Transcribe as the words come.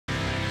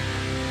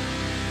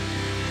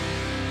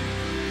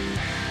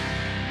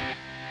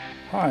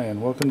Hi,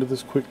 and welcome to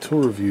this quick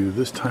tool review.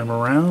 This time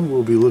around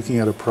we'll be looking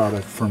at a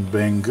product from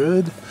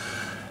BangGood,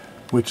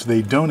 which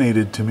they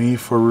donated to me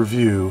for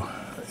review.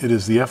 It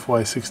is the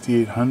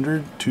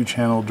FY6800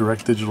 two-channel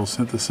direct digital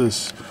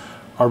synthesis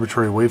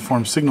arbitrary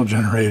waveform signal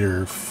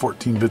generator,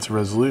 14 bits of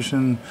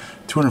resolution,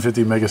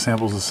 250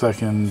 megasamples a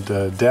second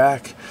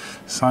DAC,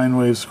 sine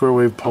wave, square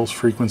wave, pulse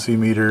frequency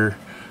meter,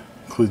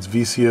 includes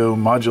VCO,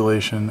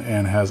 modulation,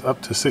 and has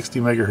up to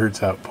 60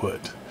 megahertz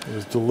output. It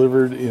was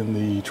delivered in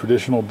the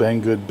traditional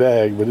BangGood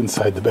bag, but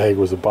inside the bag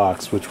was a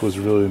box, which was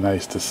really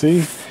nice to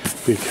see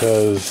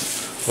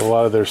because a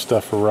lot of their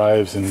stuff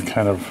arrives in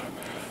kind of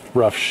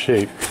rough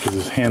shape because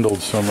it's handled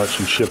so much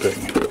in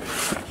shipping.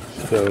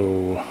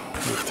 So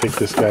let's take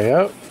this guy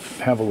out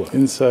and have a look.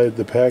 Inside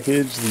the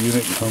package, the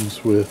unit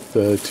comes with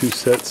two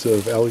sets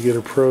of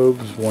alligator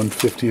probes, one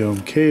 50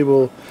 ohm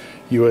cable,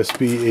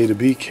 USB A to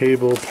B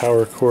cable,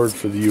 power cord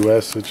for the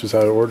US, which is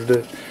how I ordered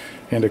it,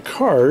 and a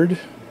card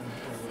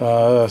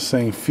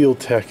saying Field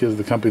Tech is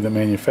the company that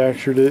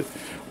manufactured it,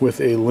 with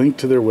a link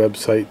to their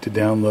website to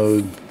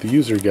download the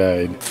user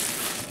guide.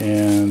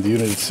 And the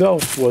unit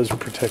itself was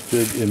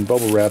protected in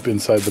bubble wrap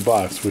inside the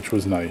box, which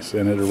was nice,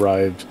 and it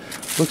arrived,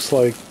 looks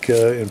like,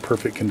 in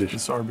perfect condition.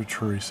 This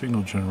arbitrary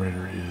signal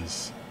generator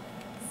is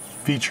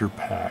feature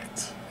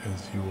packed,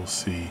 as you will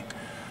see.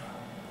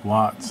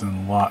 Lots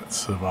and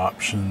lots of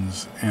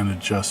options and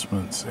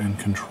adjustments and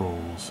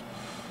controls,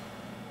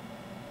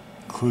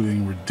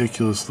 including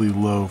ridiculously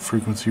low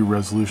frequency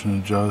resolution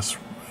adjust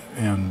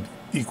and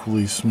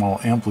equally small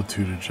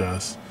amplitude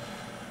adjust,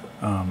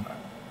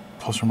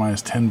 plus or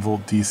minus 10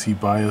 volt DC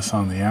bias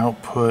on the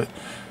output,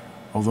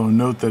 although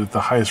note that at the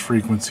highest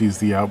frequencies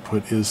the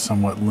output is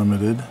somewhat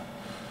limited.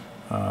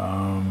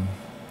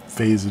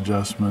 Phase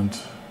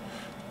adjustment,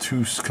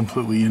 two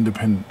completely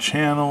independent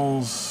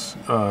channels,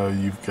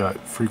 you've got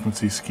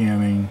frequency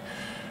scanning,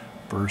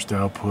 burst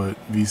output,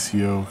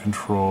 VCO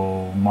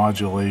control,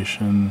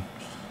 modulation,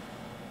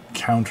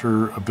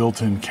 counter, a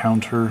built-in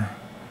counter,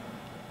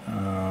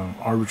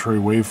 arbitrary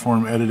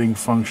waveform editing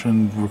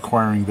function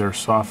requiring their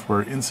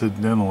software.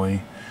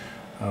 Incidentally,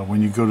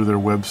 when you go to their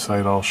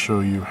website, I'll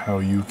show you how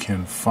you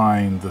can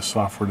find the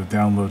software to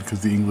download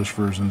because the English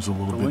version is a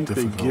little bit difficult.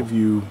 The link they give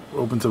you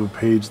opens up a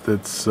page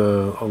that's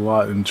a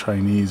lot in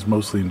Chinese,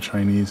 mostly in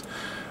Chinese,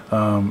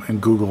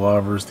 and Google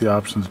offers the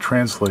option to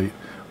translate.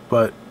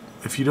 But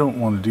if you don't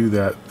want to do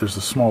that, there's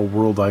a small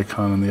world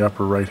icon in the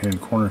upper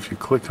right-hand corner. If you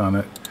click on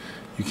it,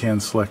 you can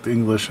select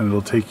English and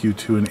it'll take you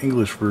to an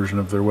English version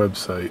of their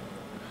website.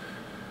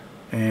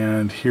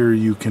 And here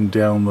you can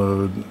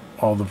download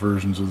all the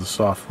versions of the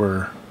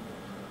software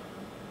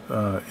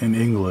in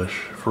English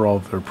for all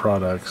of their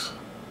products,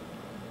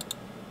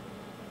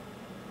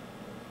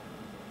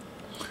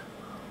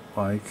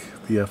 like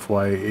the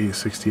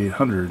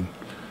FY6800,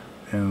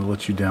 and it'll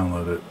let you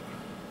download it.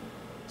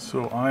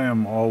 So I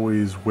am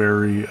always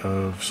wary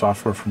of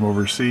software from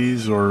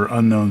overseas or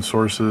unknown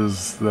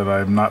sources that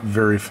I'm not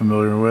very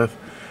familiar with,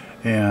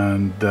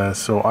 and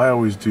so I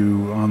always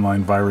do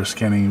online virus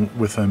scanning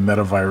with a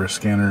metavirus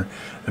scanner.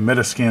 And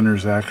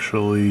metascanners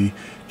actually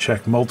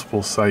check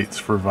multiple sites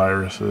for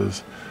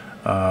viruses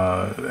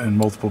and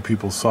multiple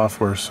people's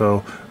software,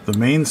 so the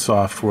main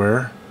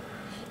software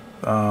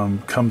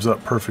comes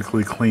up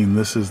perfectly clean.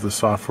 This is the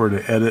software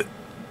to edit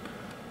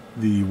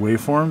the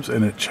waveforms,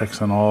 and it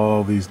checks on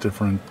all these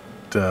different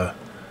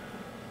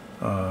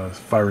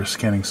virus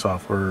scanning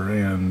software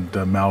and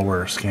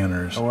malware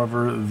scanners.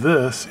 However,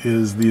 this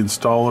is the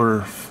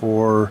installer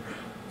for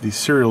the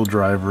serial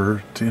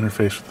driver to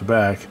interface with the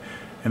back,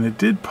 and it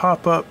did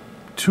pop up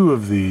two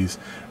of these.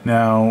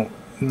 Now,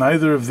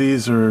 neither of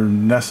these are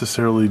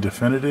necessarily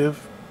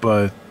definitive,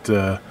 but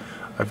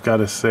I've got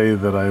to say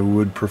that I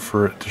would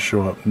prefer it to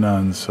show up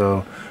none,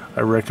 so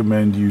I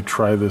recommend you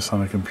try this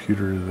on a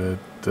computer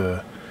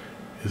that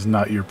is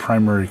not your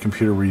primary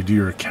computer where you do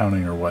your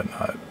accounting or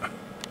whatnot.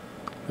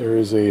 There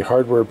is a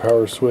hardware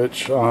power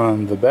switch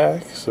on the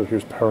back, so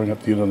here's powering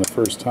up the unit on the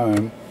first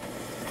time.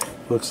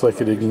 Looks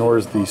like it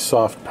ignores the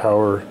soft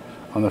power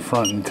on the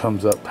front and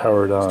comes up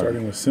powered on.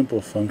 Starting with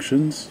simple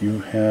functions,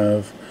 you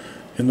have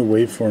in the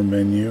waveform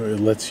menu,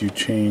 it lets you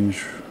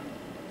change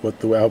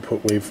what the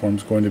output waveform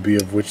is going to be,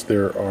 of which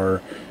there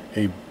are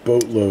a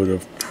boatload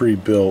of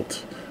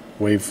pre-built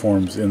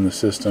waveforms in the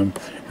system,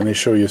 and they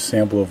show you a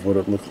sample of what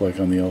it looked like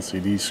on the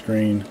LCD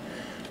screen.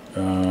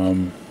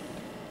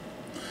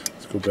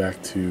 Let's go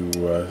back to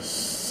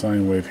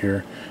sine wave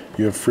here.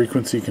 You have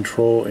frequency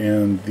control,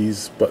 and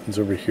these buttons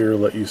over here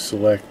let you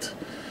select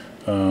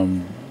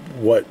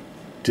what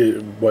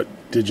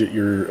digit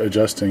you're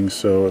adjusting.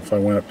 So if I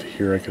went up to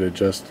here, I could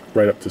adjust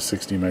right up to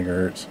 60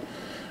 megahertz.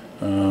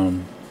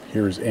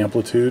 Here is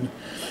amplitude.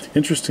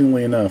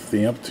 Interestingly enough,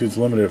 the amplitude's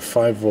limited at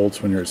 5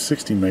 volts when you're at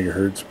 60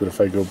 megahertz, but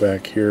if I go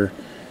back here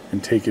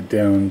and take it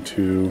down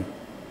to,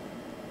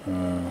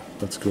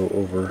 let's go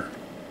over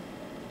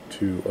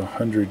to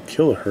 100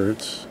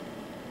 kilohertz,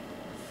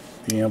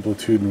 the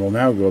amplitude will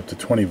now go up to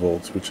 20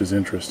 volts, which is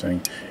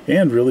interesting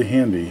and really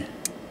handy.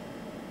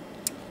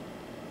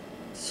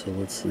 So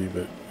let's leave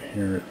it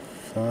here at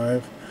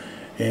 5.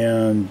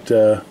 And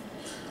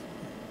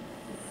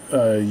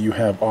you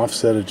have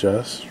offset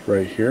adjust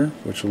right here,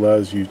 which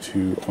allows you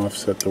to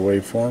offset the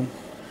waveform,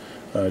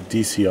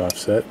 DC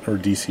offset or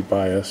DC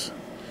bias.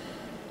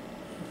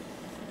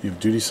 You have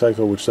duty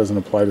cycle, which doesn't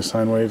apply to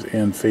sine waves,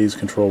 and phase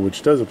control,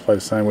 which does apply to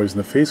sine waves. And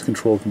the phase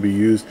control can be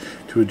used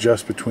to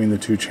adjust between the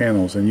two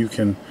channels, and you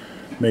can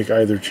make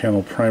either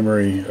channel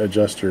primary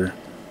adjuster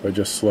by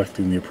just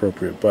selecting the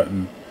appropriate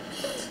button.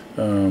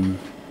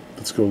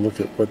 Let's go look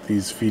at what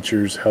these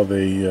features, how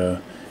they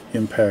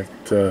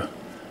impact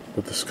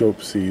what the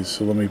scope sees.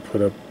 So let me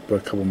put up a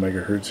couple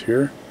megahertz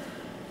here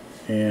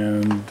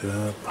and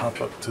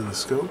pop up to the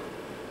scope.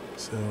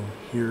 So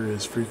here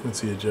is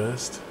frequency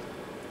adjust.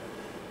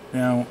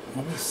 Now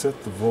let me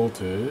set the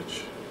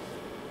voltage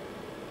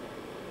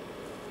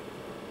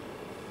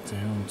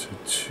down to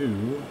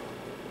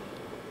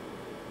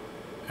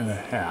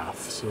 2.5.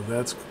 So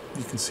that's,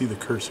 you can see the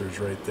cursors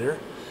right there.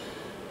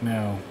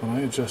 Now when I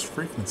adjust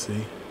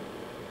frequency,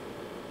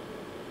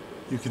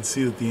 you can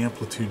see that the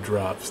amplitude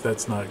drops.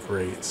 That's not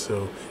great.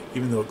 So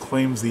even though it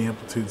claims the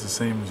amplitude's the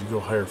same as you go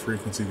higher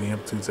frequency, the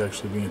amplitude's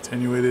actually being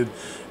attenuated,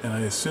 and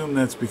I assume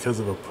that's because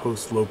of a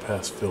post low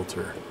pass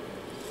filter.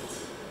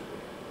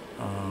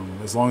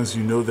 As long as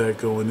you know that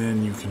going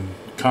in, you can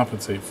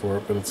compensate for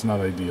it, but it's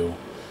not ideal.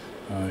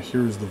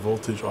 Here's the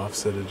voltage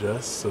offset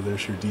adjust. So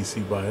there's your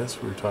DC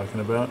bias we were talking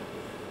about.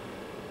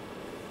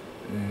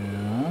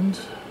 And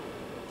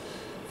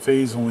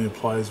phase only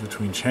applies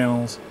between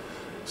channels,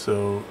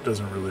 so it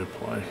doesn't really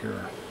apply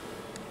here.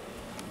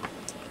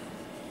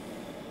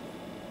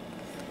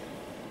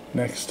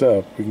 Next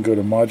up, we can go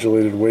to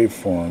modulated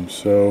waveform.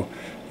 So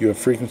you have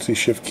frequency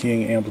shift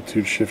keying,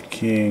 amplitude shift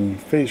keying,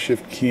 phase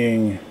shift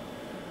keying,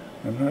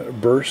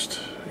 burst,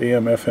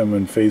 AM, FM,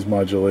 and phase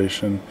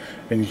modulation.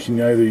 And you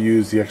can either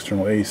use the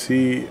external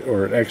AC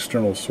or an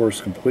external source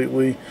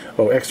completely.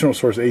 Oh, external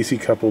source AC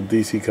coupled,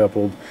 DC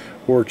coupled,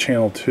 or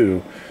channel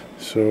 2.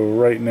 So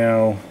right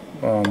now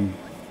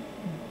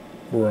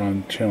we're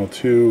on channel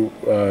 2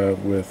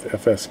 with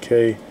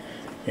FSK,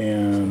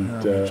 and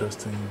I'm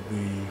adjusting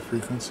the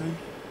frequency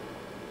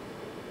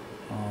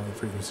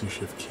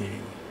shift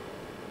keying.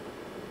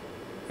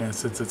 And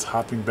since it's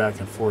hopping back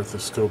and forth, the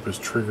scope is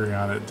triggering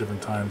on it at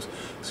different times,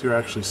 so you're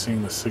actually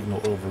seeing the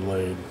signal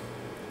overlaid.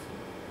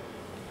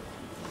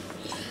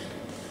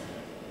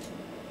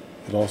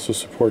 It also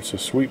supports a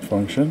sweep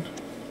function,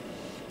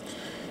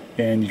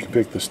 and you can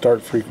pick the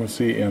start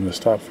frequency and the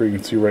stop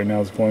frequency. Right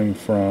now it's going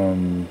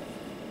from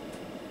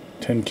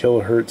 10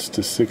 kilohertz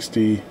to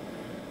 60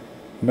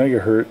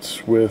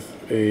 megahertz with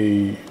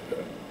a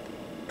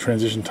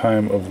transition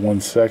time of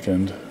 1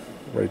 second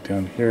right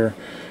down here.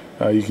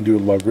 You can do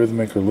it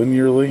logarithmic or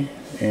linearly,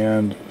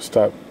 and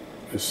stop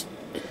is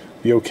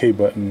the OK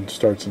button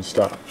starts and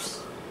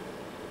stops.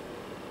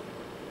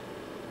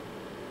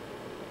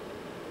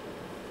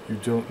 You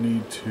don't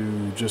need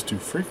to just do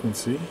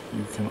frequency,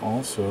 you can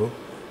also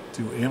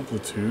do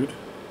amplitude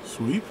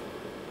sweep,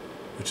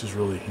 which is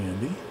really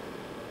handy.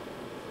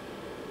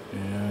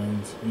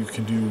 And you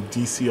can do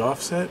DC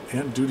offset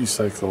and duty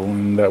cycle,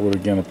 and that would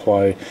again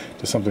apply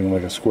to something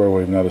like a square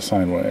wave, not a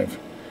sine wave.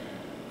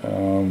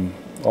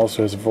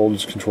 Also has a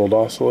voltage controlled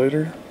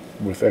oscillator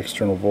with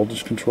external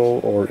voltage control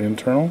or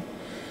internal,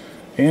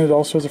 and it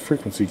also has a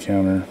frequency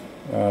counter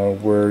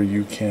where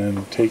you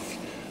can take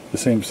the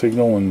same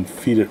signal and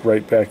feed it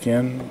right back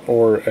in,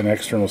 or an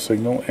external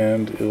signal,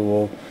 and it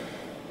will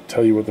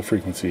tell you what the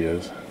frequency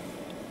is.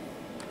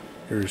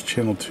 Here's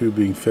channel 2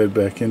 being fed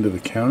back into the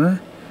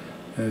counter.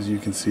 As you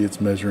can see, it's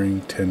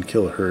measuring 10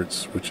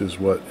 kilohertz, which is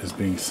what is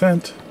being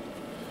sent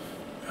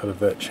out of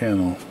that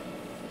channel.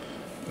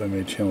 I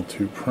made channel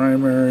 2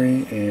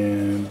 primary,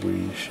 and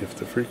we shift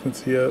the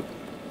frequency up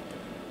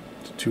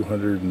to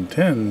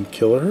 210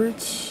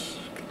 kilohertz.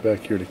 Go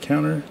back here to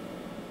counter,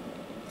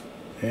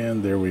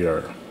 and there we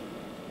are.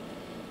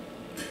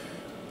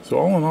 So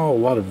all in all, a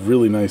lot of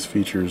really nice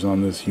features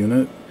on this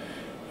unit.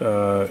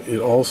 It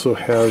also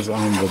has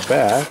on the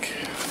back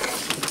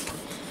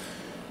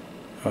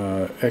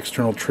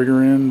external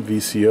trigger in,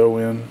 VCO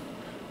in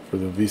for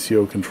the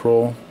VCO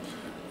control.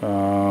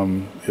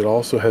 It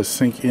also has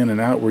sync in and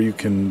out, where you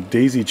can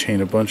daisy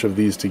chain a bunch of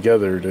these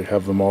together to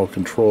have them all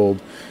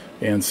controlled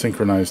and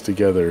synchronized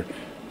together.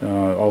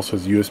 Also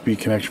has USB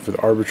connection for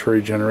the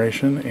arbitrary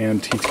generation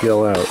and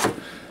TTL out.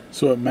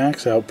 So at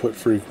max output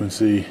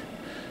frequency,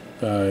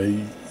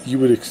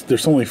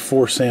 there's only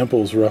 4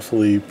 samples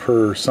roughly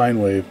per sine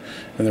wave,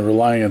 and they're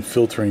relying on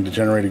filtering to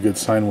generate a good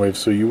sine wave,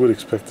 so you would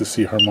expect to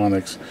see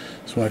harmonics.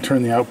 So when I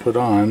turn the output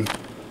on,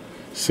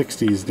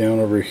 60 is down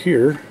over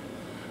here,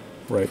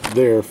 right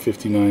there,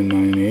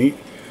 59.98,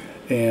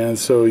 and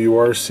so you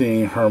are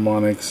seeing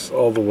harmonics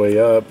all the way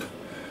up,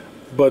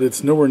 but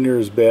it's nowhere near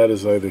as bad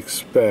as I'd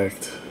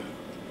expect.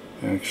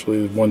 Actually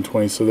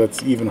 120, so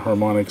that's even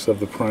harmonics of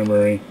the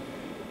primary.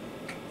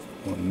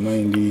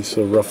 190,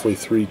 so roughly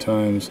 3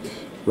 times,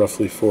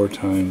 roughly 4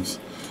 times.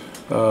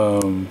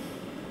 It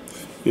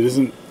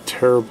isn't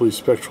terribly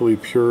spectrally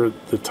pure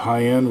at the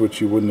tie-in,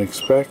 which you wouldn't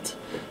expect.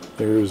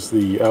 There's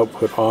the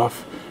output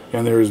off,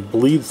 and there's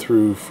bleed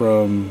through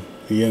from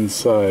the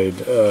inside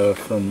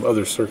from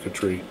other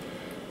circuitry.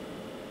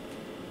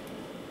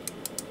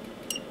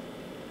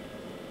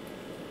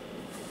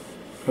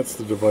 That's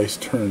the device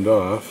turned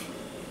off.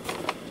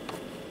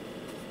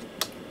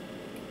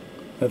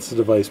 That's the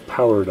device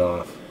powered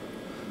off.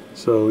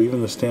 So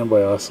even the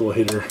standby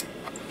oscillator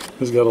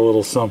has got a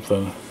little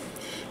something.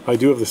 I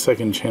do have the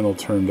second channel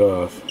turned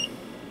off.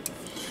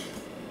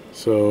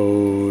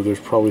 So there's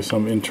probably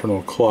some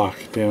internal clock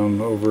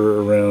down over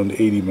around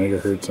 80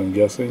 megahertz, I'm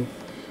guessing.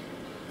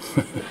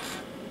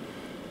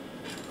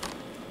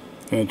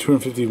 And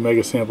 250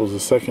 megasamples a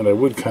second, I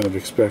would kind of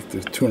expect a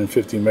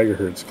 250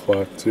 megahertz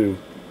clock too,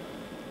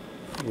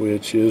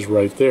 which is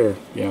right there.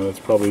 Yeah, that's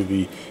probably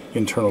the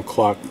internal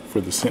clock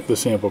for the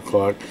sample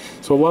clock.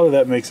 So a lot of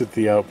that makes it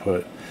the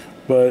output.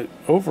 But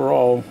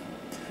overall,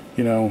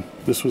 you know,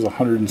 this was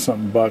 $100 and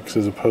something bucks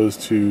as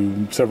opposed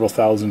to several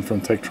thousand from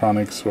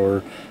Tektronix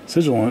or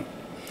Sigilant.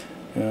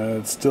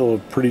 It's still a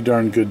pretty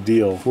darn good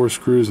deal. 4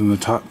 screws and the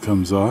top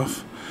comes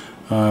off.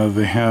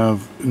 They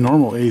have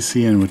normal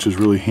AC in, which is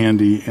really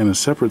handy, and a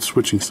separate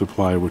switching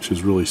supply, which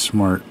is really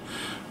smart.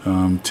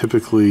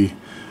 Typically,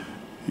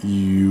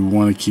 you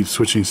want to keep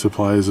switching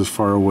supplies as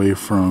far away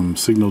from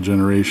signal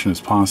generation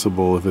as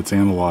possible if it's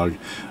analog,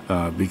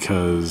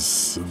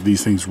 because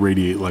these things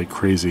radiate like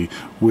crazy,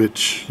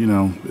 which, you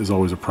know, is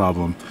always a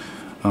problem.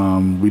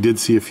 We did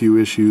see a few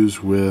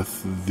issues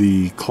with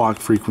the clock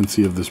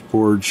frequency of this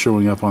board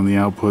showing up on the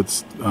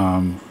outputs,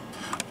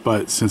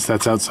 but since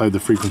that's outside the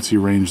frequency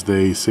range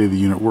they say the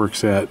unit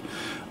works at,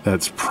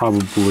 that's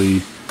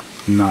probably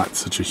not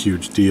such a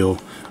huge deal.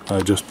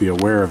 Just be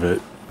aware of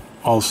it.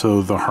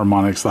 Also, the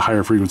harmonics, the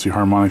higher frequency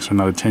harmonics, are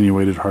not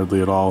attenuated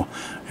hardly at all,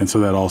 and so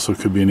that also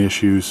could be an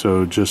issue.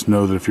 So just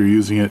know that if you're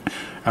using it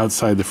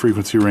outside the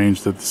frequency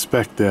range that the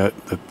spec that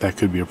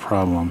could be a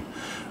problem.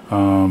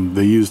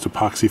 They used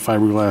epoxy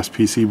fiberglass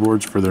PC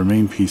boards for their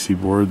main PC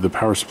board. The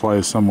power supply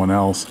is someone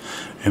else,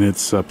 and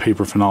it's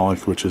paper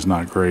phenolic, which is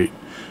not great,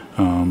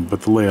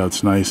 but the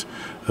layout's nice.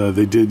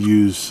 They did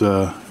use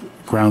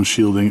ground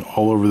shielding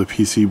all over the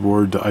PC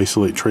board to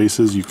isolate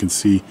traces. You can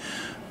see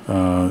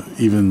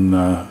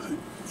even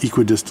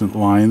equidistant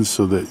lines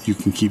so that you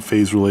can keep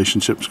phase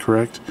relationships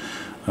correct.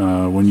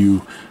 When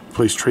you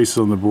place traces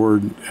on the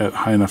board at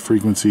high enough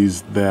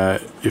frequencies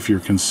that if you're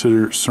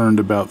concerned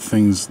about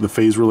things, the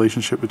phase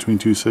relationship between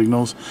two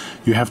signals,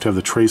 you have to have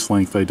the trace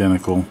length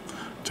identical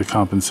to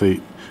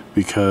compensate,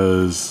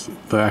 because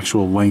the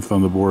actual length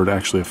on the board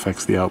actually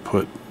affects the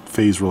output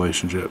phase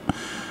relationship.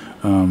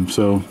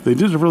 So they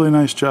did a really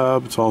nice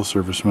job. It's all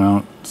surface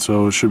mount,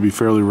 so it should be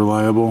fairly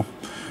reliable.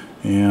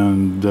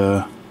 And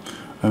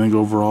I think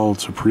overall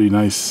it's a pretty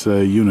nice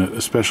unit,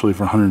 especially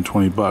for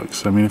 120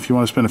 bucks. I mean, if you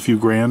want to spend a few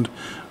grand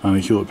on a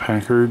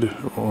Hewlett-Packard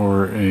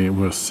or a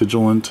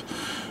Sigilant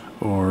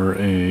or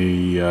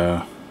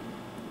a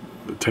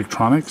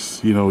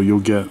Tektronix, you know, you'll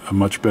get a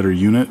much better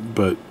unit,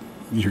 but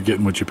you're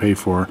getting what you pay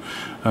for.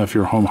 If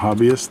you're a home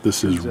hobbyist,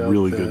 this is a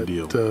really good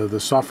deal. The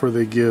software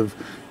they give,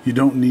 you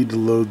don't need to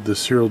load the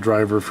serial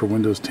driver for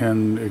Windows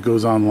 10. It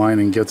goes online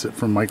and gets it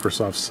from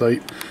Microsoft's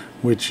site,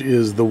 which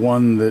is the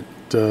one that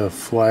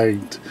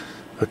flagged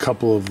a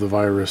couple of the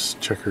virus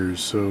checkers.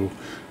 So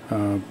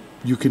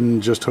you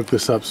can just hook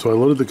this up. So I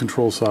loaded the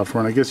control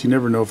software, and I guess you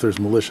never know if there's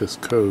malicious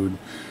code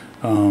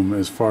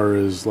as far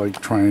as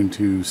like trying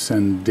to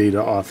send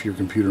data off your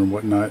computer and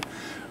whatnot.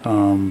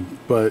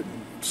 But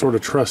sort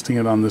of trusting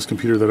it on this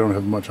computer that I don't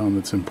have much on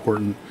that's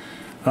important.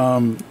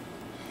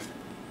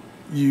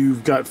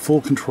 You've got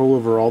full control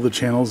over all the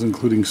channels,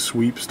 including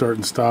sweep, start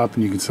and stop,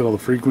 and you can set all the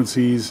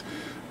frequencies.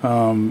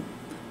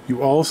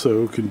 You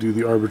also can do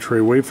the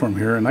arbitrary waveform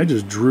here, and I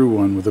just drew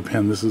one with a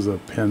pen. This is a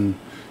pen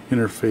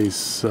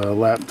interface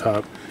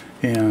laptop,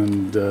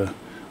 and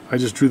I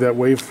just drew that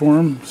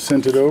waveform,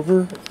 sent it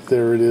over.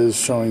 There it is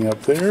showing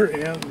up there,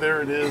 and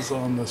there it is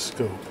on the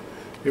scope.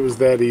 It was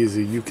that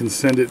easy. You can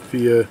send it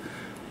via,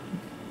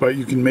 but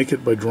you can make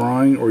it by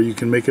drawing, or you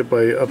can make it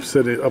by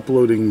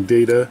uploading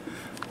data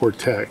or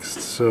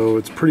text. So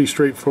it's pretty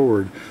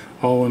straightforward.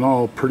 All in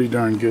all, pretty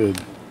darn good.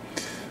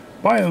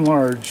 By and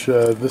large,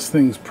 this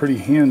thing's pretty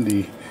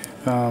handy.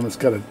 It's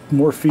got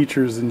more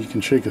features than you can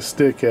shake a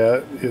stick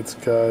at. It's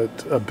got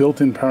a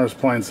built-in power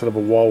supply instead of a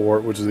wall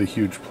wart, which is a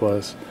huge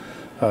plus.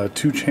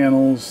 2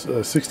 channels,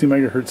 60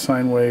 megahertz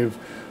sine wave,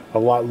 a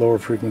lot lower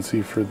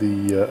frequency for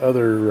the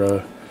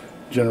other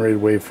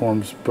generated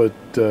waveforms, but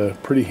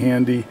pretty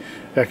handy.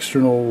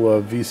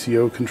 External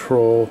VCO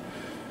control.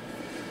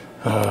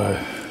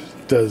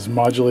 Does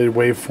modulated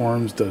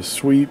waveforms, does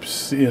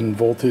sweeps in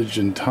voltage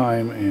and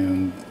time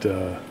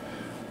and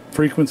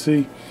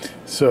frequency.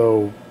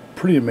 So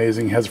pretty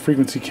amazing. Has a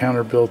frequency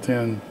counter built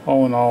in.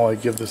 All in all, I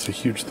give this a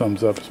huge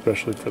thumbs up,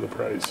 especially for the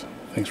price.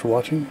 Thanks for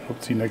watching. Hope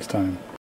to see you next time.